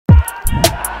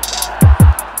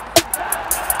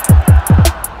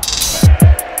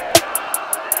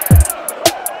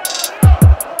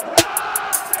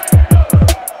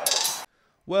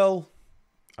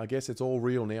guess it's all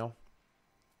real now.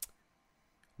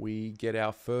 We get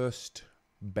our first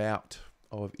bout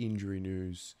of injury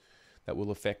news that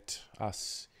will affect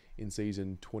us in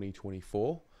season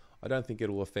 2024. I don't think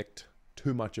it'll affect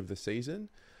too much of the season,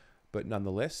 but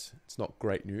nonetheless, it's not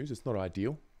great news. It's not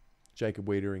ideal. Jacob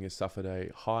Weitering has suffered a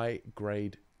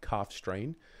high-grade calf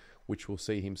strain, which will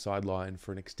see him sidelined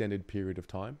for an extended period of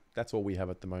time. That's all we have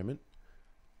at the moment.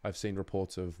 I've seen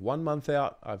reports of 1 month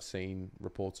out. I've seen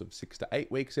reports of 6 to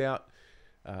 8 weeks out.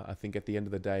 I think at the end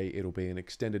of the day, it'll be an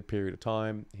extended period of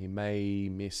time. He may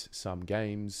miss some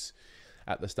games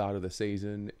at the start of the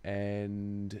season,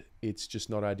 and it's just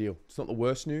not ideal. It's not the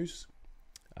worst news,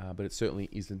 but it certainly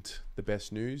isn't the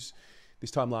best news.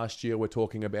 This time last year, we're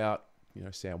talking about,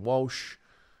 Sam Walsh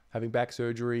having back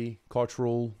surgery,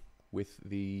 Cottrell with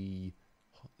the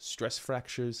stress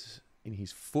fractures in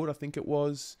his foot, I think it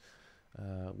was.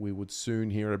 We would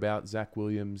soon hear about Zach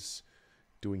Williams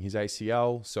doing his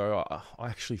ACL. So I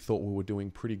actually thought we were doing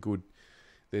pretty good.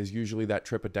 There's usually that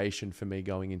trepidation for me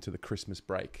going into the Christmas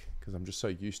break because I'm just so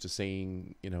used to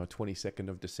seeing, a 22nd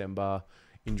of December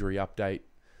injury update.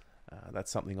 That's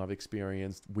something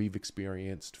we've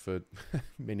experienced for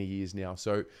many years now.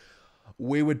 So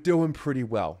we were doing pretty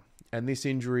well. And this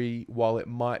injury, while it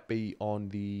might be on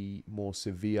the more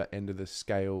severe end of the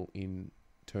scale in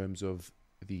terms of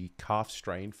the calf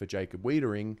strain for Jacob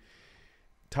Weitering,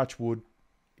 touch wood,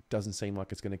 it doesn't seem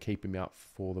like it's going to keep him out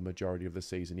for the majority of the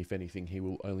season. If anything, he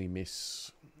will only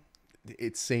miss,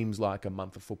 it seems like, a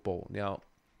month of football. Now,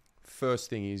 first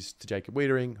thing is to Jacob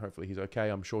Weitering. Hopefully he's okay.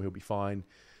 I'm sure he'll be fine.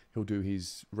 He'll do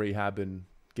his rehab and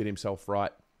get himself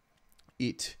right.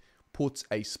 It puts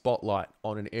a spotlight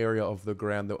on an area of the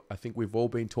ground that I think we've all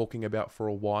been talking about for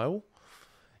a while,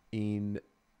 in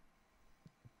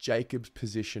Jacob's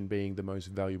position being the most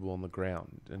valuable on the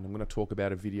ground. And I'm going to talk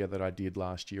about a video that I did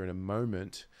last year in a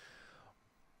moment,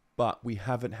 but we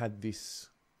haven't had this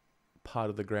part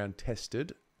of the ground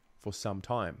tested for some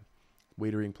time.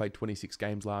 Weitering played 26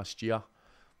 games last year,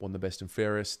 won the best and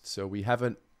fairest, so we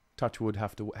haven't, touch wood,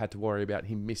 had to worry about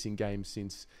him missing games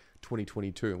since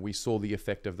 2022, and we saw the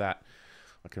effect of that.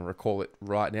 I can recall it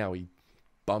right now. He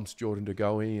bumps Jordan De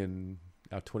Goey, and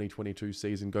our 2022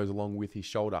 season goes along with his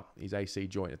shoulder, his AC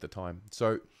joint at the time.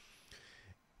 So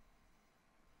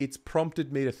it's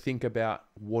prompted me to think about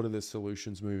what are the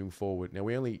solutions moving forward. Now,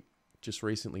 we only just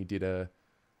recently did a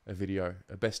video,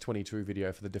 a best 22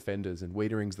 video for the defenders, and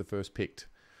Weitering's the first picked.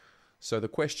 So the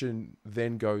question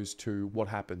then goes to what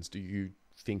happens? Do you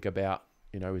think about,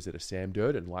 is it a Sam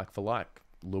Durden, like for like?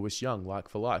 Lewis Young, like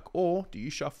for like? Or do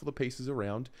you shuffle the pieces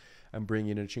around and bring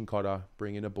in a Chincotta,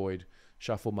 bring in a Boyd,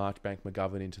 shuffle Marchbank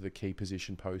McGovern into the key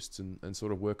position posts and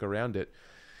sort of work around it?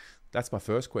 That's my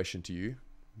first question to you.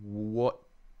 What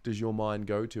does your mind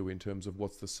go to in terms of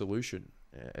what's the solution?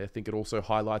 I think it also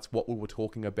highlights what we were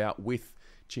talking about with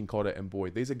Chincotta and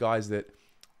Boyd. These are guys that,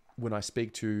 when I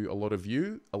speak to a lot of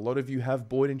you have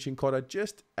Boyd and Chincotta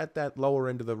just at that lower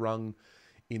end of the rung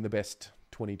in the best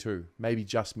 22, maybe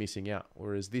just missing out,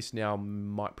 whereas this now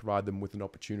might provide them with an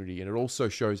opportunity. And it also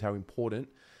shows how important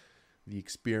the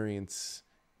experience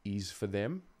is for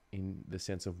them in the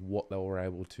sense of what they were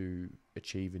able to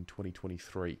achieve in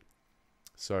 2023.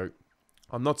 So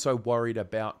I'm not so worried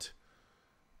about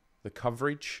the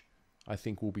coverage. I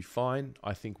think we'll be fine.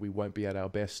 I think we won't be at our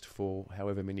best for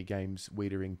however many games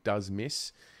Weitering does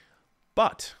miss.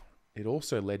 But it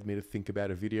also led me to think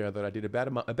about a video that I did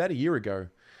about a year ago,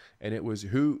 and it was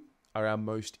who are our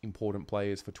most important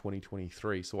players for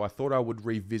 2023. So I thought I would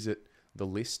revisit the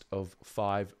list of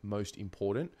 5 most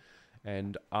important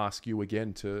and ask you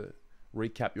again to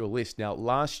recap your list. Now,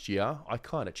 last year, I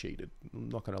kind of cheated. I'm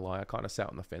not going to lie. I kind of sat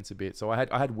on the fence a bit. So I had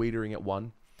Weitering at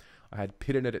 1. I had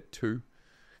Pitternet at 2.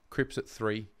 Cripps at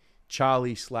 3.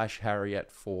 Charlie/Harry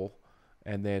at 4.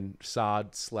 And then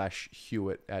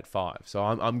Sard/Hewitt at 5. So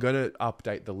I'm going to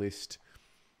update the list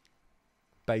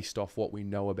based off what we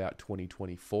know about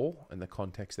 2024 and the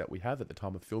context that we have at the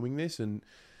time of filming this. And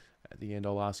at the end,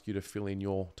 I'll ask you to fill in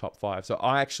your top 5. So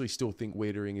I actually still think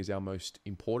Weitering is our most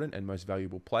important and most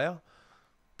valuable player,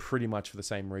 pretty much for the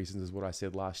same reasons as what I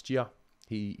said last year.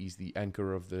 He is the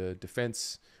anchor of the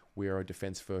defense. We are a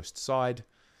defense-first side.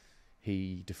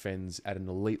 He defends at an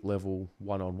elite level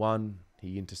one-on-one.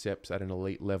 He intercepts at an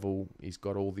elite level. He's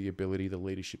got all the ability, the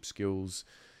leadership skills,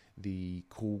 the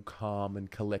cool, calm, and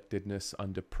collectedness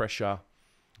under pressure.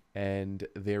 And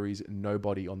there is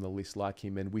nobody on the list like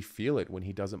him. And we feel it when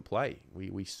he doesn't play.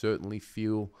 We certainly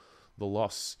feel the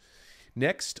loss.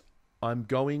 Next, I'm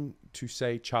going to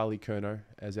say Charlie Curnow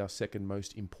as our second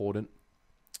most important,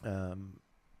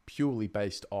 purely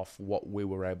based off what we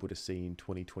were able to see in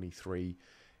 2023,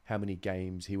 how many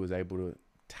games he was able to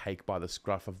take by the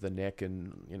scruff of the neck.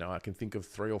 And, you know, I can think of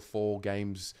 3 or 4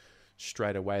 games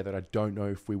straight away that I don't know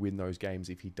if we win those games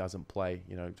if he doesn't play.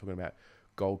 You know, talking about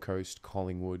Gold Coast,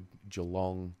 Collingwood,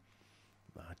 Geelong,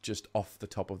 just off the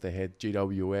top of the head,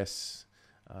 GWS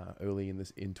early in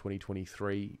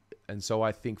 2023. And so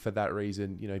I think for that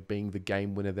reason, you know, being the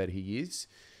game winner that he is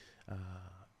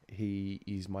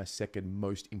my second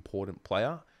most important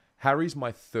player. Harry's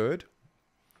my third.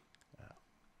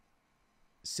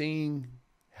 Seeing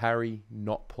Harry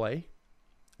not play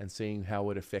and seeing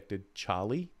how it affected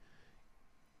Charlie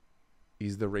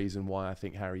is the reason why I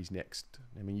think Harry's next.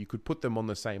 I mean, you could put them on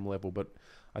the same level, but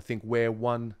I think where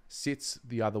one sits,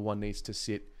 the other one needs to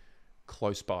sit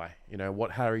close by. You know,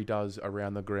 what Harry does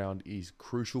around the ground is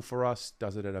crucial for us,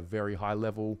 does it at a very high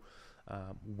level.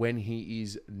 When he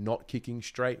is not kicking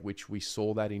straight, which we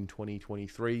saw that in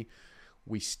 2023,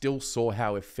 we still saw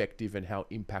how effective and how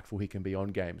impactful he can be on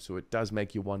games. So it does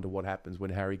make you wonder what happens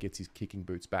when Harry gets his kicking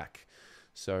boots back.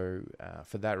 So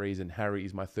for that reason, Harry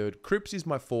is my third. Cripps is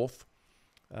my fourth.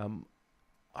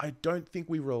 I don't think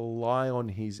we rely on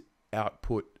his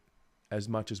output as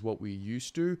much as what we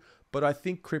used to, but I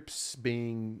think Cripps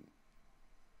being,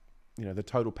 you know, the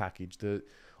total package,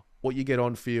 what you get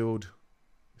on field,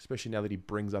 especially now that he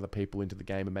brings other people into the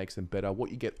game and makes them better,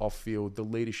 what you get off field, the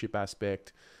leadership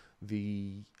aspect,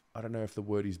 I don't know if the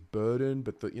word is burden,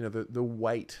 but the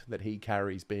weight that he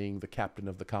carries being the captain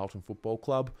of the Carlton Football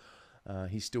Club,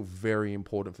 he's still very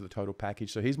important for the total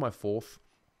package. So he's my fourth.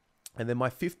 And then my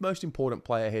fifth most important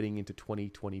player heading into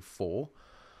 2024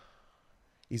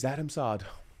 is Adam Saad.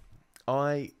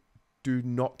 I do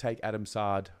not take Adam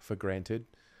Saad for granted.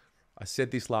 I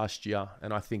said this last year,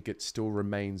 and I think it still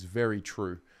remains very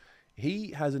true.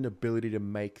 He has an ability to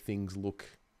make things look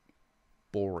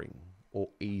boring or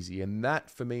easy, and that,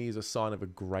 for me, is a sign of a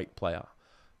great player.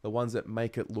 The ones that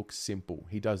make it look simple.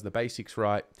 He does the basics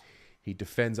right. He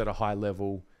defends at a high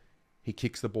level. He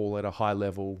kicks the ball at a high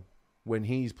level. When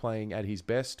he's playing at his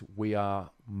best, we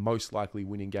are most likely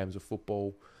winning games of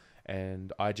football,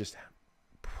 and I just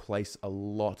place a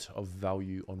lot of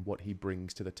value on what he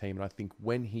brings to the team. And I think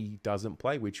when he doesn't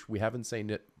play, which we haven't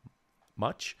seen it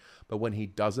much, but when he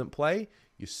doesn't play,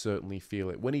 you certainly feel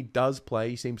it. When he does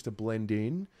play, he seems to blend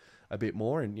in a bit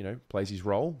more and, you know, plays his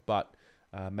role. But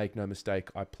make no mistake,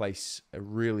 I place a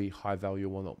really high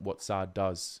value on what Saad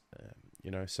does.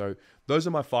 So those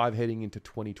are my 5 heading into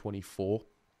 2024.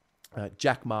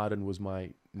 Jack Martin was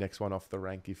my next one off the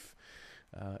rank.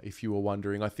 If you were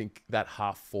wondering, I think that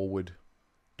half forward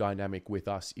dynamic with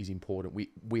us is important.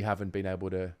 We haven't been able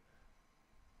to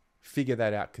figure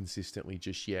that out consistently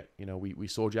just yet. You know, we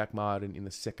saw Jack Martin in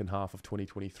the second half of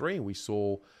 2023, and we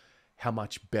saw how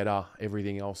much better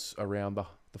everything else around the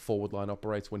forward line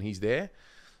operates when he's there.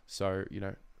 So, you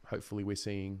know, hopefully we're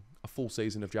seeing a full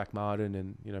season of Jack Martin,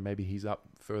 and, you know, maybe he's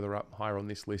further up higher on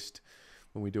this list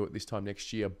when we do it this time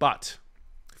next year. But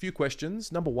a few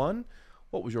questions. Number one,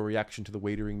 what was your reaction to the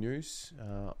Weitering news?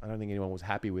 I don't think anyone was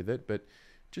happy with it, but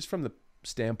just from the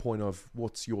standpoint of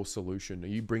what's your solution? Are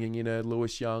you bringing in a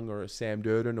Lewis Young or a Sam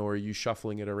Durden, or are you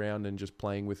shuffling it around and just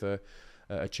playing with a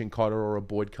Chincotta or a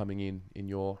Boyd coming in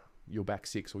your back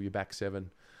 6 or your back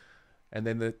 7? And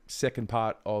then the second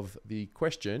part of the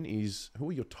question is, who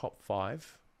are your top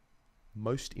 5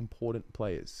 most important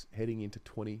players heading into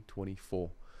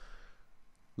 2024?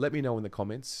 Let me know in the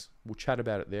comments. We'll chat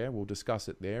about it there. We'll discuss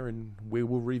it there, and we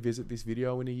will revisit this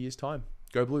video in a year's time.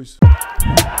 Go Blues.